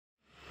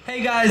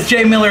Hey guys,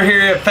 Jay Miller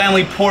here at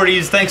Family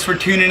Porties. Thanks for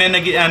tuning in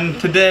again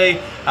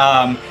today.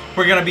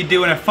 We're going to be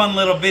doing a fun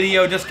little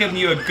video, just giving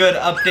you a good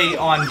update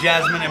on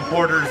Jasmine and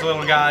Porter's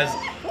little guys.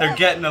 They're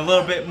getting a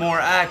little bit more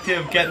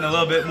active, getting a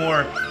little bit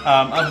more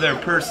of their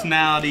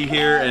personality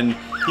here, and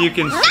you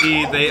can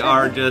see they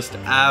are just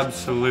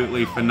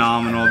absolutely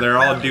phenomenal. They're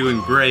all doing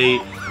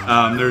great.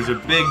 There's a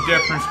big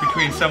difference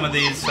between some of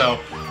these, so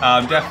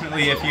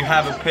definitely if you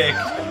have a pick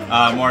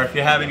or if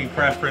you have any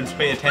preference,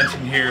 pay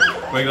attention here.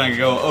 We're going to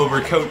go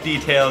over coat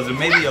details and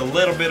maybe a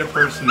little bit of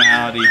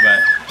personality,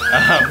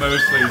 but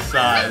mostly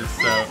size.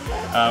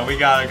 So we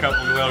got a couple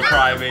of little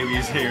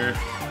crybabies here,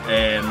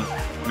 and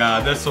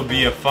this will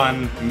be a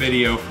fun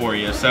video for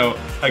you. So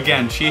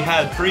again, she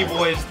had 3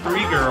 boys, 3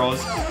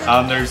 girls.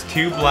 There's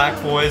 2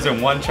 black boys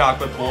and 1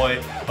 chocolate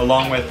boy,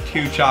 along with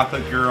 2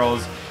 chocolate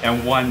girls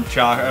and one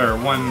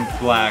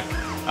black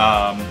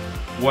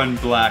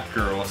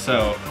girl.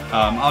 So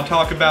I'll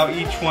talk about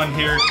each one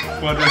here.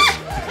 We'll just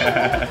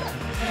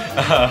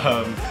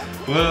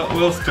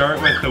we'll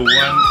start with the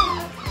one.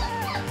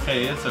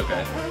 Hey, it's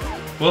okay.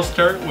 We'll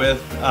start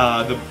with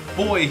the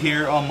boy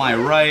here on my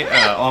right,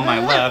 on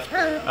my left.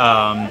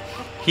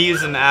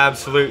 He's an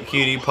absolute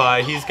cutie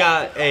pie. He's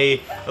got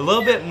a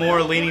little bit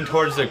more leaning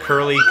towards the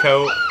curly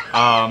coat,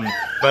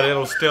 but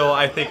it'll still,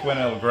 I think when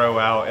it'll grow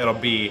out, it'll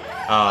be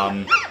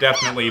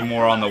definitely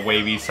more on the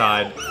wavy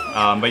side.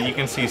 But you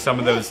can see some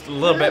of those, a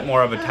little bit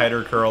more of a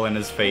tighter curl in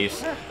his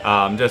face.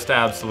 Just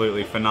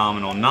absolutely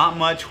phenomenal. Not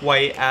much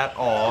white at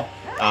all.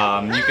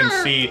 You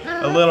can see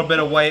a little bit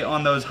of white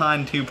on those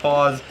hind 2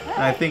 paws,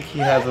 and I think he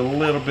has a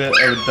little bit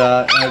of a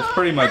dot, and it's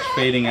pretty much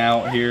fading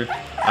out here.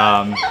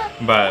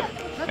 But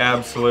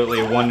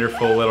absolutely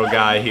wonderful little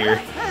guy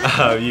here.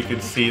 You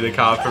can see the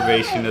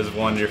conformation is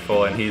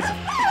wonderful, and he's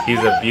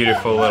a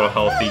beautiful little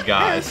healthy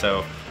guy.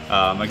 So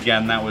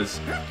again, that was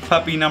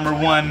puppy number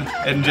 1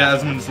 in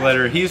Jasmine's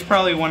litter. He's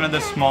probably one of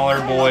the smaller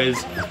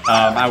boys,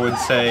 I would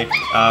say,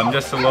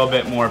 just a little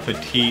bit more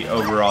petite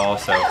overall.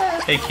 So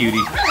hey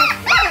cutie.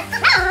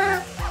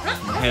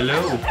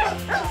 Hello.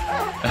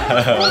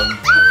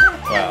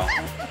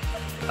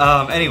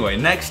 Wow. Anyway,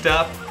 next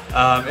up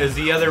is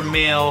the other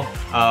male,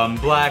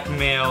 black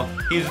male.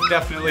 He's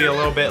definitely a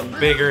little bit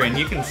bigger, and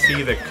you can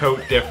see the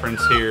coat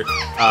difference here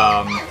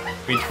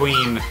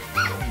between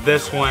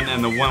this one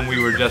and the one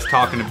we were just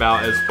talking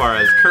about as far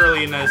as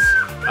curliness.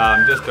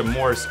 Just a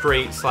more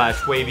straight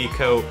 / wavy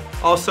coat.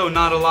 Also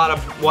not a lot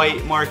of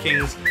white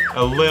markings,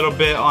 a little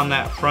bit on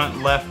that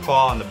front left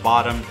paw on the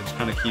bottom, it's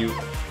kind of cute.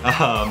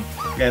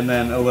 And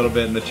then a little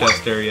bit in the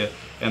chest area,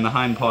 and the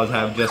hind paws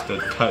have just a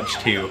touch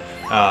too.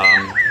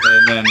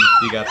 And then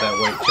you got that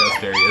white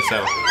chest area.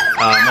 So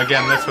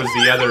again, this was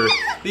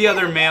the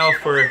other male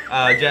for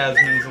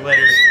Jasmine's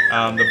litter,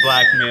 the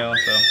black male.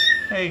 So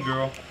hey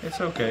girl, it's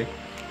okay.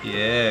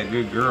 Yeah,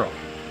 good girl.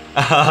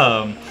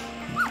 Oh,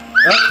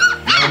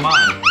 never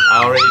mind.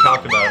 I already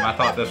talked about him. I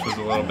thought this was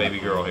a little baby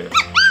girl here.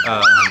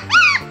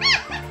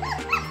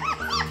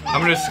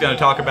 I'm just going to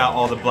talk about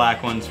all the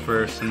black ones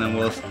first, and then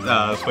we'll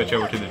switch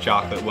over to the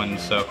chocolate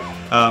ones. So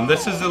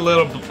this is a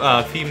little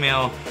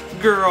female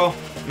girl,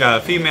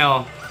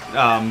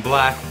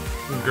 black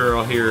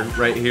girl here,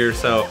 right here.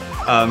 So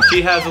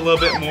she has a little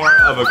bit more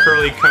of a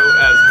curly coat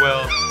as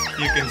well.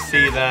 You can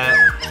see that.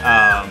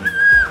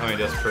 Let me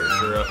just perch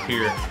her up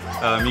here.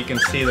 You can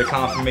see the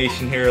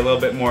conformation here, a little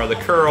bit more of the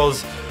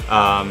curls,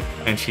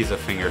 and she's a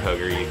finger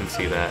hugger, you can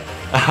see that.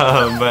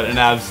 But an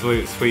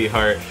absolute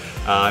sweetheart.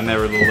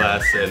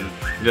 Nevertheless, and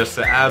just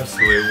an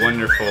absolute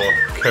wonderful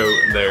coat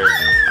there.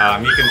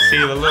 You can see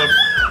the little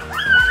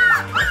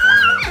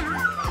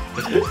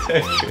good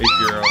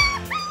girl.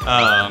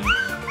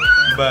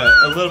 But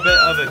a little bit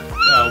of a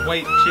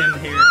white chin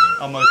here,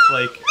 almost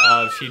like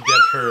she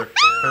dipped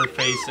her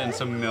face in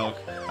some milk.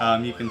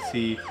 You can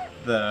see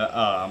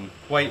the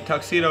white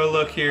tuxedo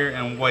look here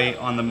and white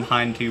on the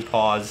hind 2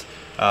 paws.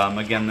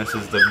 Again, this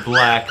is the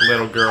black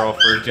little girl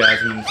for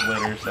Jasmine's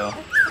litter. So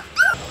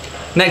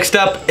next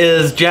up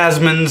is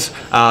Jasmine's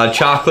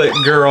chocolate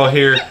girl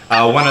here,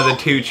 one of the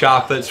 2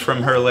 chocolates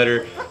from her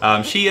litter.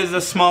 She is the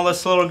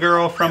smallest little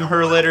girl from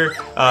her litter,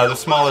 the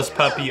smallest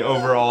puppy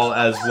overall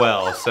as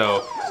well.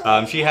 So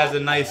she has a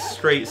nice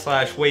straight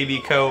 / wavy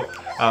coat,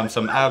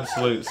 some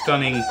absolute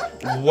stunning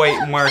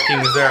white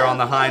markings there on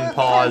the hind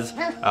paws.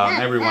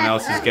 Everyone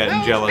else is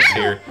getting jealous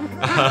here.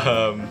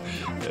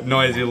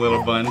 Noisy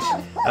little bunch.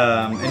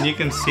 And you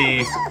can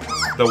see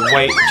the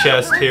white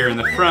chest here in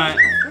the front.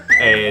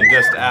 And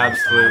just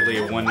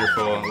absolutely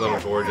wonderful, little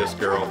gorgeous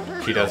girl.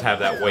 She does have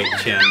that white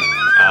chin.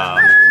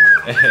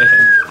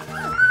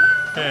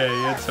 Hey,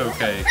 it's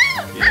okay.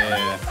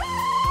 Yeah.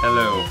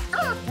 Hello.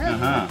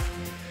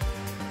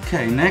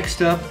 Okay,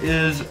 next up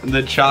is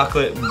the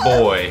chocolate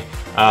boy.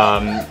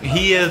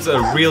 He is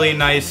a really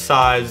nice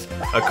size,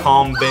 a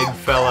calm big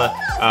fella,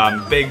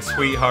 big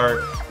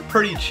sweetheart.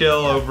 Pretty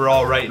chill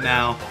overall right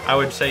now. I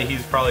would say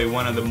he's probably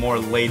one of the more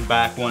laid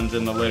back ones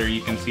in the litter.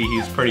 You can see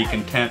he's pretty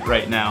content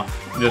right now,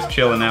 just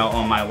chilling out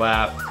on my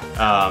lap.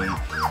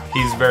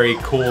 He's very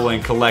cool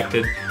and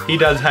collected. He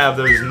does have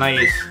those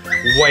nice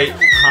white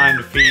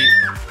hind feet.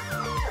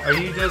 Are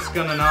you just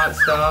gonna not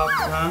stop,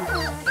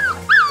 huh?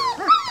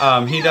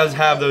 He does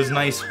have those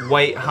nice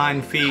white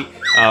hind feet,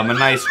 a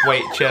nice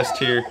white chest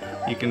here.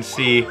 You can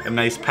see a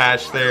nice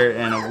patch there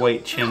and a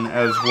white chin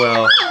as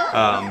well.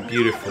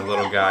 Beautiful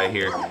little guy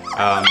here.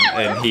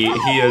 And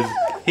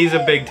he's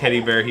a big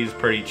teddy bear. He's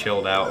pretty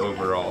chilled out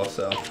overall.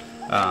 So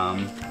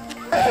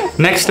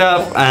next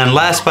up, and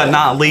last but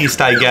not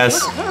least, I guess,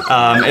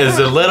 is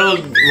the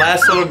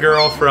last little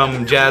girl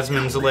from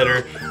Jasmine's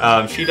litter.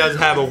 She does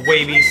have a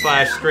wavy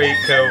 / straight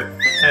coat.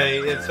 Hey,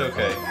 it's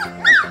okay.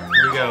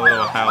 We got a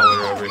little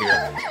howler over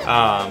here.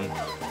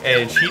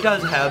 And she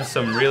does have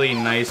some really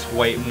nice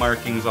white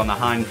markings on the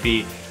hind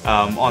feet.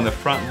 On the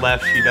front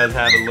left, she does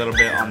have a little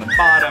bit on the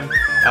bottom,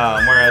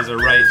 whereas the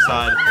right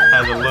side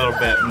has a little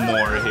bit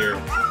more here.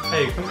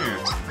 Hey, come here.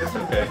 It's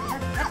okay.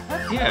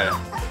 Yeah.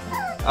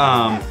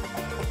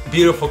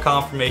 Beautiful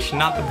conformation,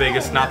 not the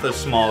biggest, not the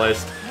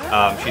smallest.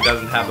 She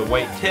doesn't have the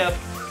white tip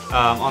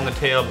on the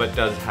tail, but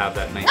does have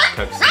that nice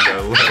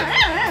tuxedo look.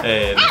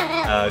 And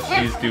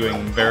she's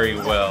doing very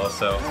well,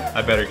 so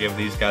I better give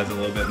these guys a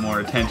little bit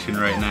more attention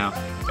right now.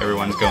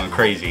 Everyone's going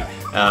crazy.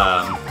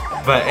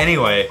 But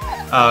anyway,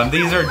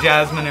 these are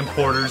Jasmine and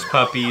Porter's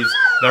puppies.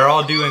 They're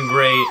all doing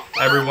great.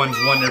 Everyone's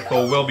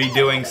wonderful. We'll be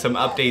doing some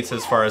updates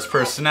as far as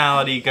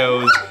personality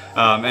goes,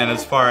 and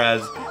as far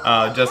as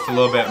just a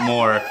little bit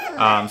more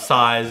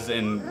size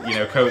and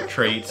coat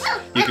traits.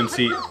 You can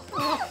see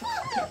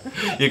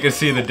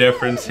the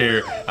difference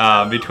here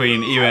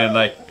between, even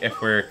like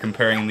if we're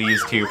comparing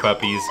these two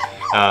puppies.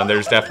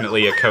 There's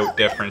definitely a coat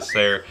difference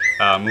there.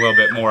 A little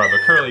bit more of a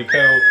curly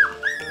coat,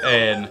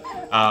 and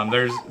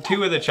there's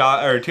two of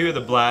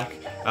the black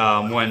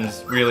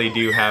ones really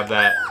do have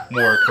that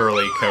more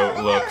curly coat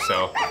look.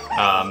 So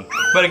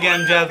but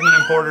again, Jasmine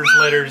and Porter's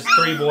litters,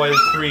 3 boys,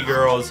 3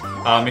 girls.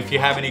 If you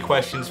have any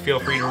questions, feel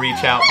free to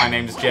reach out. My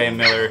name's Jay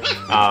Miller.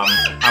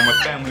 I'm with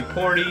Family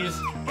Porties,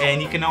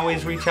 and you can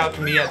always reach out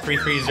to me at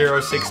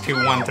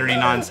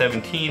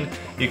 330-621-3917.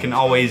 You can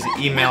always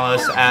email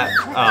us at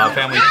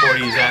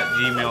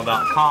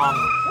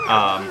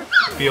familyporties@gmail.com.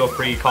 Feel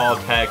free, call,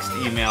 text,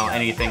 email,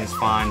 anything's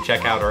fine.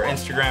 Check out our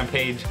Instagram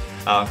page.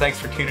 Thanks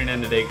for tuning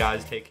in today,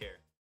 guys. Take care.